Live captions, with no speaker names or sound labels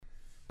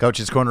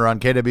Coach's Corner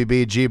on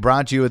KWBG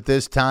brought to you at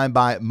this time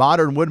by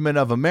Modern Woodmen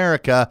of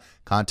America.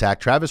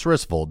 Contact Travis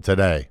Risvold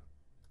today.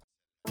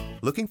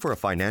 Looking for a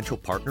financial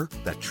partner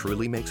that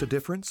truly makes a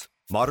difference?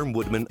 Modern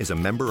Woodmen is a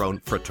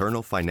member-owned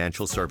fraternal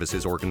financial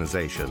services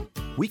organization.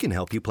 We can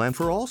help you plan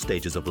for all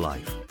stages of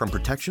life, from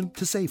protection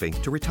to saving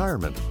to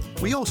retirement.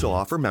 We also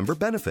offer member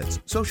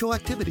benefits, social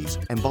activities,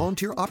 and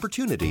volunteer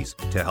opportunities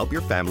to help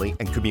your family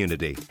and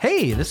community.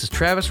 Hey, this is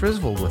Travis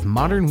Risvold with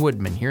Modern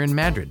Woodmen here in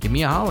Madrid. Give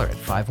me a holler at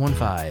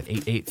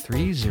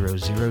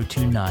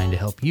 515-883-0029 to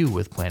help you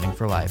with planning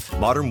for life.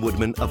 Modern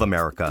Woodmen of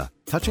America,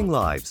 touching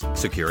lives,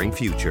 securing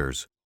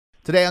futures.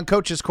 Today on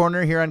Coach's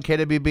Corner here on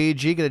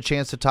KWBG, get a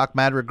chance to talk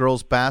Madrid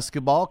girls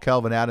basketball.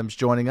 Kelvin Adams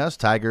joining us.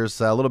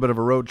 Tigers, a little bit of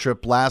a road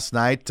trip last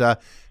night.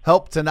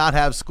 Helped to not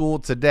have school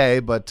today,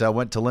 but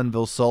went to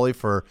Linville Sully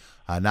for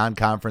a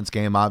non-conference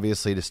game,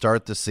 obviously, to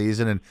start the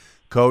season. And,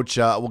 Coach,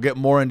 we'll get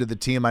more into the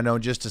team, I know,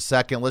 in just a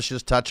second. Let's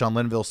just touch on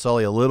Linville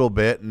Sully a little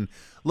bit. And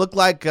looked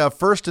like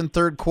first and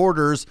third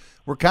quarters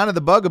were kind of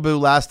the bugaboo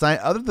last night.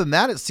 Other than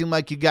that, it seemed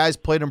like you guys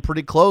played them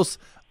pretty close.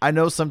 I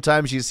know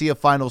sometimes you see a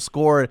final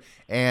score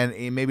and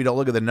you maybe don't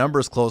look at the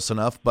numbers close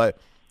enough, but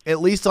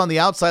at least on the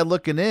outside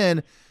looking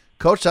in,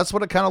 Coach, that's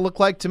what it kind of looked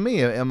like to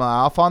me. Am I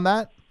off on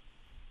that?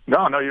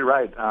 No, you're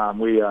right.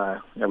 We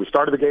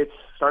started out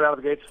of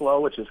the gates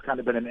slow, which has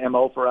kind of been an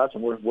MO for us,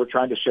 and we're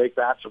trying to shake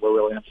that. So we're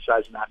really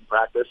emphasizing that in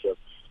practice, of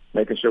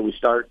making sure we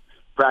start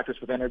practice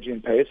with energy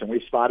and pace. And we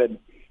spotted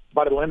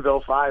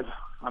Linville five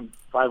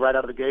right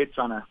out of the gates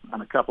on a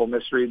couple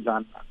misreads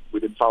on. We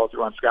didn't follow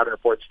through on scouting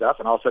report stuff,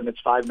 and all of a sudden it's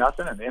 5-0.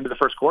 And at the end of the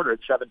first quarter,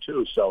 it's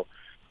 7-2. So,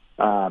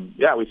 we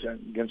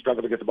again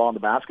struggled to get the ball in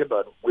the basket,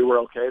 but we were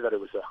okay that it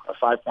was a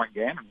 5-point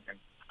game and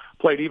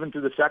played even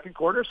through the second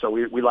quarter. So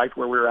we liked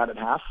where we were at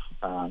half.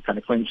 Kind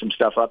of cleaned some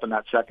stuff up in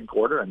that second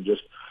quarter and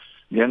just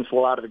again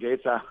slow out of the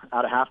gates out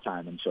of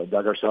halftime, and so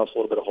dug ourselves a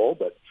little bit of hole,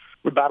 but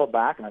we battled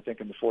back. And I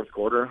think in the fourth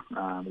quarter,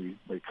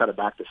 we cut it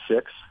back to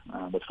 6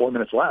 with 4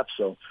 minutes left.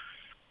 So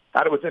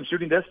had it within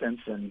shooting distance,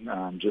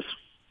 and just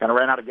kind of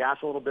ran out of gas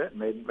a little bit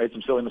and made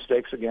some silly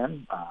mistakes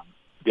again.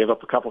 Gave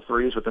up a couple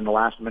threes within the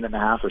last minute and a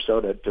half or so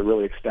to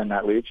really extend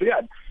that lead. So, yeah,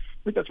 I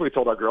think that's what we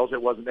told our girls.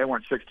 They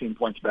weren't 16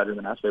 points better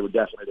than us. They were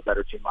definitely the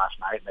better team last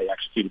night, and they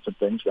executed some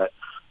things that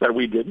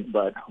we didn't.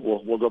 But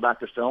we'll go back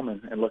to film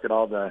and look at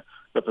all the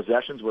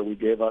possessions where we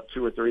gave up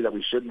 2 or 3 that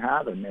we shouldn't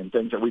have, and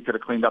things that we could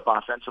have cleaned up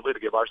offensively to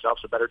give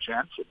ourselves a better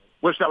chance. And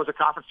wish that was a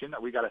conference team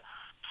that we got to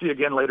see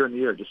again later in the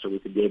year just so we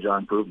could gauge our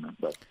improvement.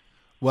 But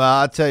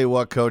well, I'll tell you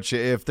what, Coach,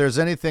 if there's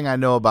anything I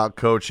know about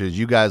coaches,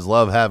 you guys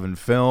love having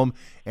film.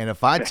 And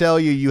if I tell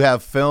you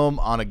have film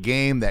on a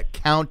game that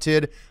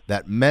counted,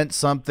 that meant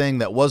something,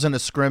 that wasn't a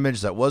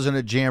scrimmage, that wasn't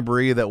a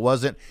jamboree, that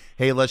wasn't,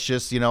 hey, let's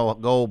just,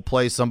 go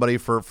play somebody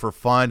for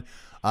fun,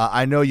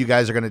 I know you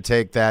guys are going to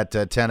take that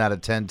 10 out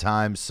of 10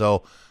 times.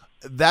 So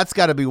that's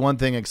got to be one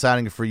thing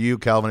exciting for you,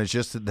 Kelvin, is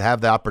just to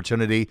have the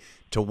opportunity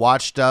to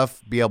watch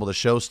stuff, be able to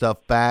show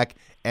stuff back,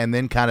 and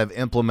then kind of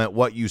implement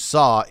what you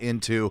saw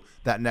into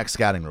that next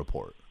scouting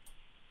report.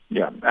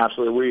 Yeah,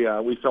 absolutely.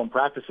 We film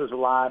practices a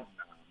lot.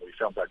 We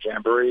filmed our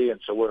jamboree, and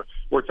so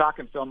we're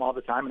talking film all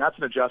the time, and that's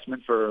an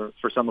adjustment for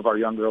some of our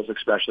young girls,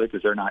 especially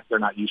because they're not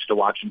used to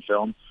watching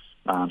film.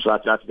 So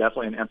that's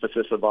definitely an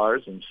emphasis of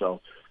ours, and so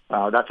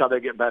that's how they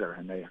get better,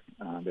 and they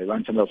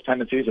learn some of those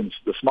tendencies and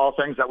the small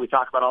things that we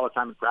talk about all the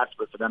time in practice,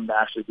 but for them to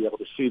actually be able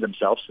to see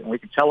themselves, and we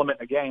can tell them it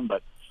in a game,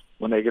 but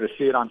when they get to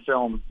see it on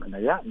film, and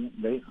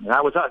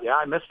that was us. Yeah,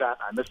 I missed that.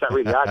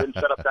 Read. Yeah, I didn't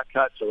set up that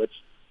cut. So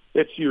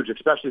it's huge,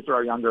 especially for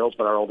our young girls,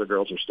 but our older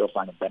girls are still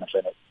finding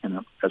benefit in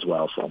it as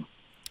well. So,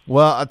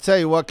 well, I'll tell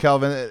you what,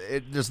 Kelvin,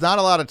 there's not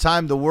a lot of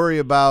time to worry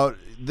about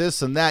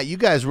this and that. You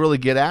guys really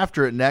get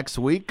after it next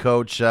week,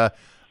 Coach.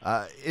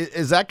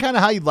 Is that kind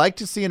of how you'd like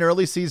to see an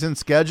early season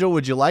schedule?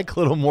 Would you like a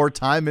little more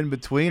time in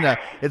between?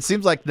 It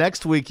seems like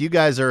next week you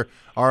guys are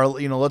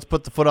let's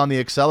put the foot on the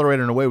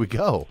accelerator and away we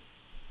go.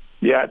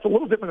 Yeah, it's a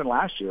little different than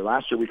last year.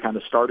 Last year we kind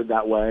of started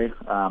that way,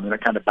 and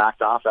it kind of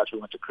backed off after we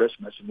went to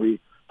Christmas. And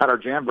we had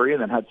our jamboree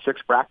and then had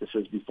 6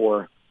 practices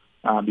before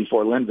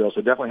Linville,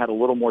 so definitely had a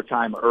little more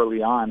time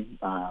early on.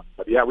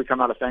 But, yeah, we come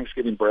out of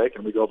Thanksgiving break,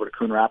 and we go over to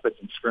Coon Rapids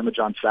and scrimmage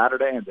on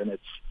Saturday, and then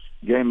it's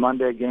game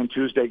Monday, game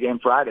Tuesday, game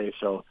Friday.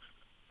 So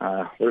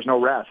there's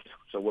no rest.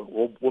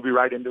 So we'll be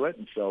right into it.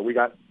 And so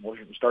we'll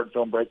start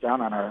film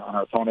breakdown on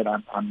our opponent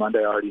on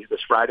Monday already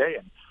this Friday,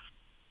 and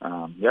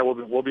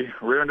we'll be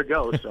rearing to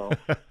go. So,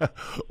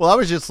 well, I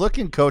was just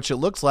looking, Coach. It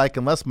looks like,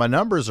 unless my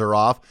numbers are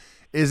off,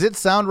 is it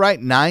sound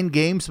right? 9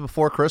 games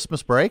before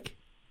Christmas break?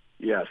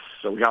 Yes.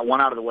 So we got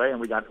 1 out of the way,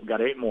 and we got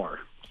 8 more.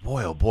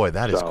 Boy, oh boy,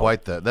 that is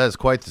quite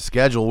the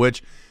schedule.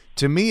 Which,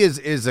 to me,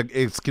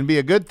 it can be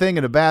a good thing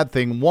and a bad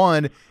thing.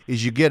 One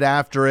is you get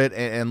after it,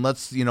 and we're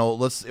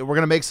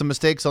going to make some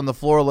mistakes on the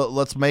floor.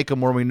 Let's make them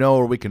where we know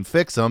where we can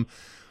fix them.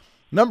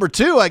 Number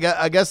 2,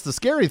 I guess the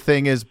scary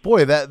thing is,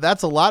 boy,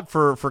 that's a lot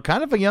for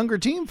kind of a younger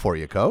team for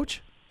you,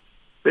 Coach.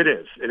 It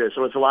is.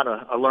 So it's a lot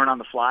of learn on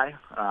the fly.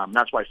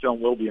 That's why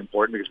film will be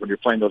important, because when you're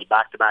playing those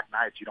back-to-back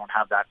nights, you don't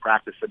have that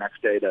practice the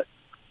next day to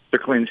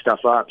clean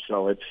stuff up.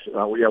 So it's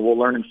we'll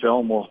learn in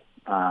film. We'll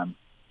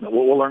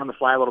We'll learn on the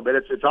fly a little bit.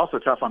 It's also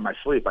tough on my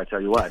sleep, I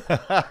tell you what.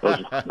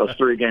 those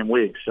 3-game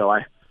weeks. So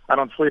I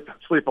don't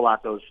sleep a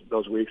lot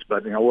those weeks,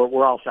 but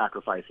we're all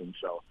sacrificing.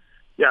 So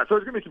yeah, so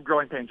there's gonna be some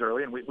growing pains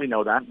early, and we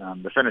know that.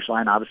 The finish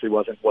line obviously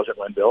wasn't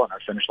Linville, and our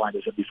finish line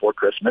isn't before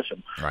Christmas,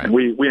 and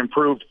we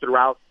improved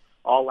throughout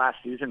all last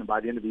season, and by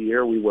the end of the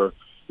year we were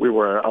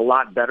a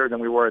lot better than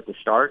we were at the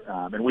start,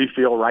 and we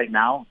feel right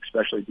now,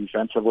 especially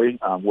defensively,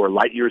 we're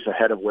light years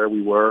ahead of where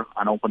we were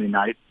on opening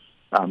night.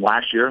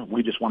 Last year,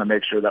 we just want to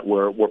make sure that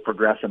we're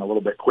progressing a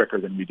little bit quicker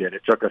than we did.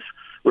 It took us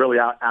really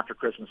out after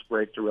Christmas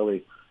break to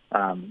really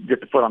get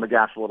the foot on the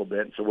gas a little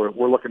bit. So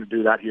we're looking to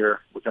do that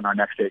here within our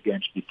next 8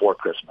 games before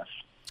Christmas.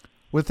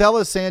 With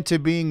Ella Santa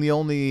being the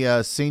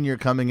only senior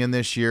coming in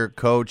this year,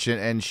 Coach,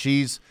 and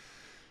she's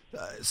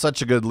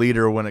such a good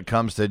leader when it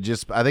comes to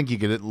I think you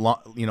could,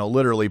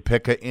 literally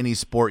pick any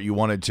sport you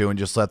wanted to and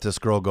just let this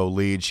girl go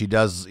lead. She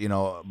does,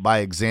 by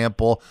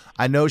example.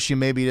 I know she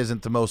maybe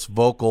isn't the most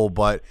vocal,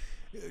 but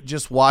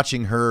just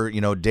watching her,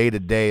 day to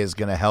day is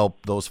going to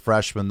help those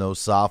freshmen, those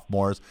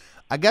sophomores.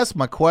 I guess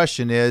my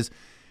question is,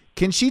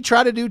 can she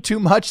try to do too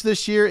much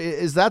this year?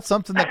 Is that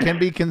something that can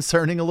be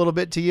concerning a little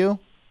bit to you?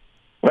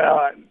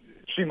 Well,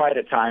 she might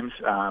at times,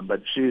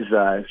 but she's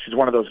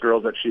one of those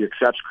girls that she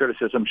accepts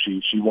criticism.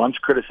 She wants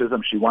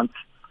criticism. She wants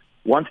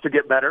to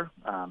get better.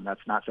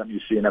 That's not something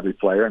you see in every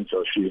player, and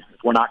so if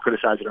we're not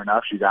criticizing her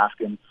enough, she's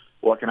asking,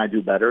 what can I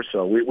do better?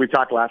 So we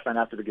talked last night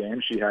after the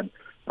game. She had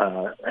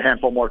a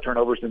handful more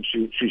turnovers than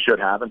she should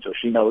have, and so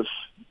she knows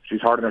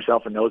she's hard on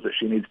herself and knows that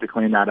she needs to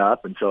clean that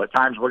up. And so at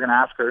times we're going to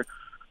ask her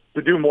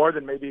to do more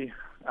than maybe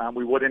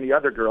we would any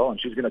other girl, and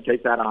she's going to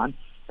take that on.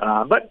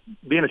 But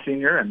being a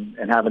senior and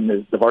having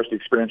the varsity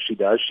experience she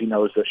does, she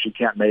knows that she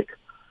can't make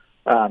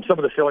some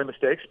of the silly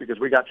mistakes because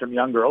we got some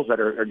young girls that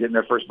are getting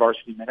their first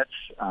varsity minutes.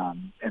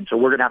 And so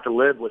we're going to have to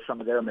live with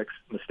some of their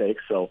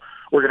mistakes. So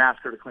we're going to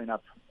ask her to clean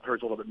up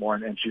hers a little bit more,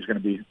 and she's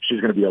going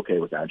to be okay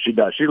with that. And she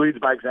does. She leads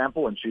by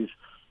example, and she's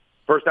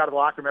first out of the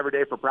locker room every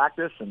day for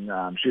practice,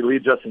 and she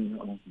leads us,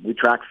 and we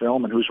track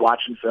film and who's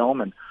watching film.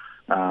 And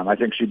I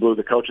think she blew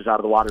the coaches out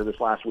of the water this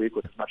last week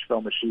with as much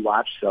film as she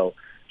watched. So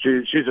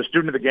she's a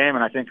student of the game,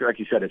 and I think, like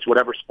you said, it's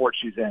whatever sport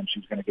she's in,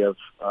 she's going to give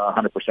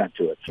 100%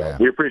 to it. So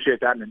we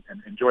appreciate that and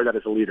enjoy that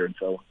as a leader. And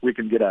so we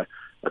can get a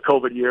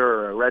COVID year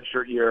or a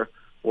redshirt year,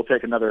 we'll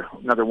take another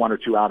 1 or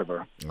 2 out of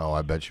her. Oh,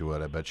 I bet you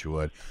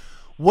would.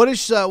 What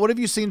have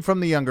you seen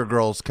from the younger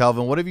girls,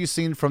 Kelvin? What have you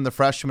seen from the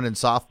freshman and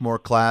sophomore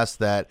class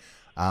that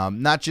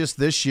not just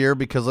this year,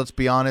 because let's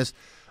be honest,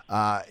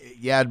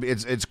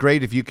 it's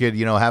great if you could,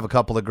 have a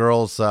couple of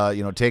girls,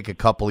 take a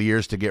couple of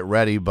years to get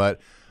ready, but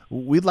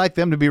we'd like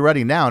them to be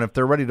ready now. And if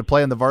they're ready to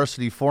play in the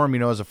varsity form,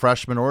 as a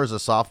freshman or as a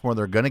sophomore,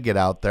 they're going to get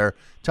out there.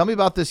 Tell me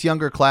about this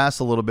younger class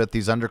a little bit,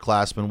 these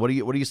underclassmen. What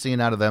are you seeing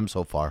out of them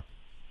so far?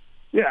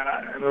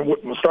 Yeah,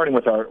 starting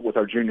with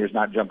our juniors,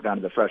 not jump down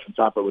to the freshman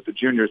top, but with the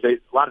juniors, a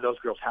lot of those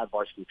girls have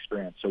varsity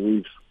experience. So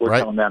we're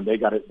telling them they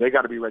got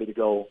to be ready to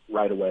go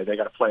right away. They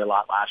got to play a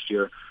lot last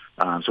year,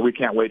 so we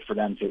can't wait for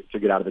them to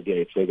get out of the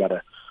gates. They got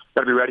to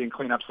be ready and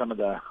clean up some of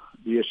the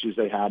issues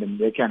they had, and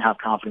they can't have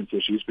confidence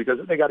issues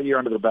because they got a year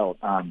under their belt.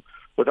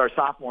 With our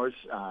sophomores,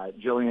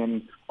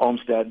 Jillian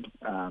Olmstead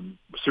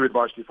suited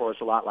varsity for us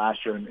a lot last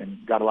year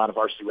and got a lot of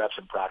varsity reps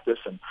in practice,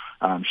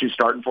 and she's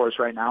starting for us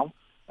right now.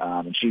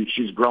 And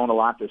she's grown a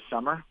lot this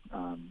summer,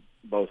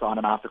 both on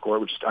and off the court,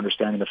 with just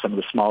understanding of some of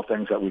the small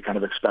things that we kind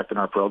of expect in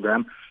our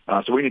program.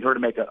 So we need her to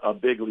make a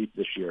big leap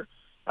this year.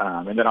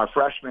 And then our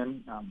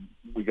freshmen,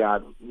 we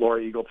got Laura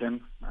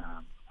Eagleton,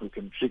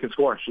 she can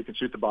score, she can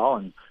shoot the ball,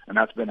 and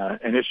that's been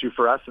an issue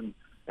for us in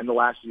the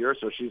last year.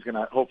 So she's going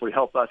to hopefully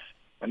help us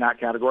in that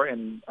category.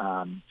 And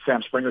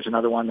Sam Springer's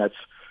another one that's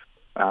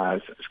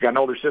she's got an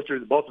older sister.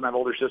 Both of them have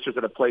older sisters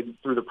that have played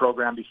through the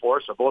program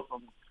before, so both of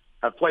them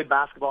have played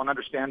basketball and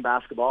understand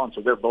basketball, and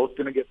so they're both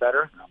going to get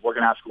better. We're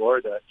going to ask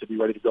Laura to be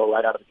ready to go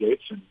right out of the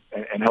gates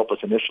and help us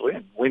initially.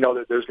 And we know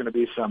that there's going to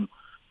be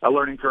a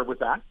learning curve with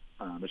that.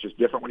 It's just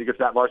different when you get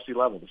to that varsity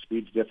level. The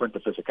speed's different, the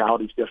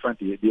physicality's different,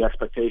 the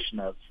expectation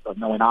of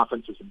knowing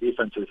offenses and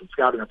defenses and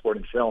scouting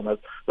reporting film.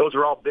 Those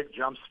are all big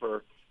jumps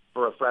for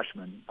a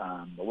freshman.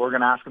 But we're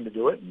going to ask them to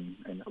do it,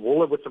 and we'll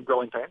live with some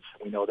growing pains.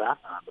 We know that.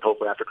 But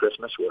hopefully after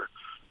Christmas, we're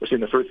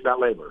seeing the fruits of that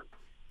labor.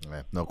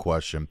 Yeah, no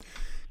question.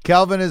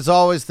 Kelvin, as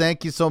always,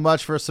 thank you so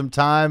much for some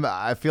time.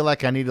 I feel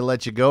like I need to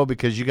let you go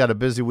because you got a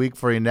busy week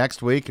for you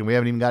next week, and we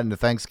haven't even gotten to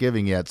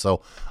Thanksgiving yet.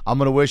 So I'm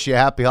going to wish you a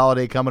happy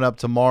holiday coming up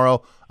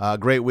tomorrow.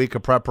 Great week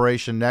of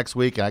preparation next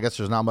week. I guess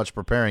there's not much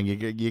preparing. You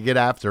get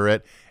after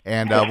it,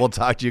 and we'll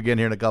talk to you again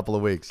here in a couple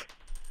of weeks.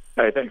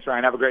 Hey, thanks,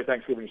 Ryan. Have a great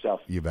Thanksgiving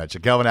yourself. You betcha.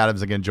 Kelvin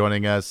Adams again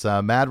joining us.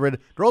 Madrid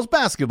girls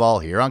basketball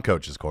here on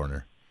Coach's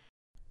Corner.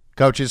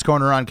 Coach's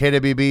Corner on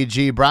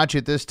KWBG brought you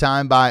at this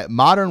time by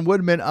Modern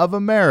Woodmen of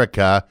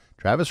America.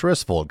 Travis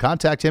Risfold.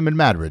 Contact him in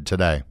Madrid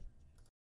today.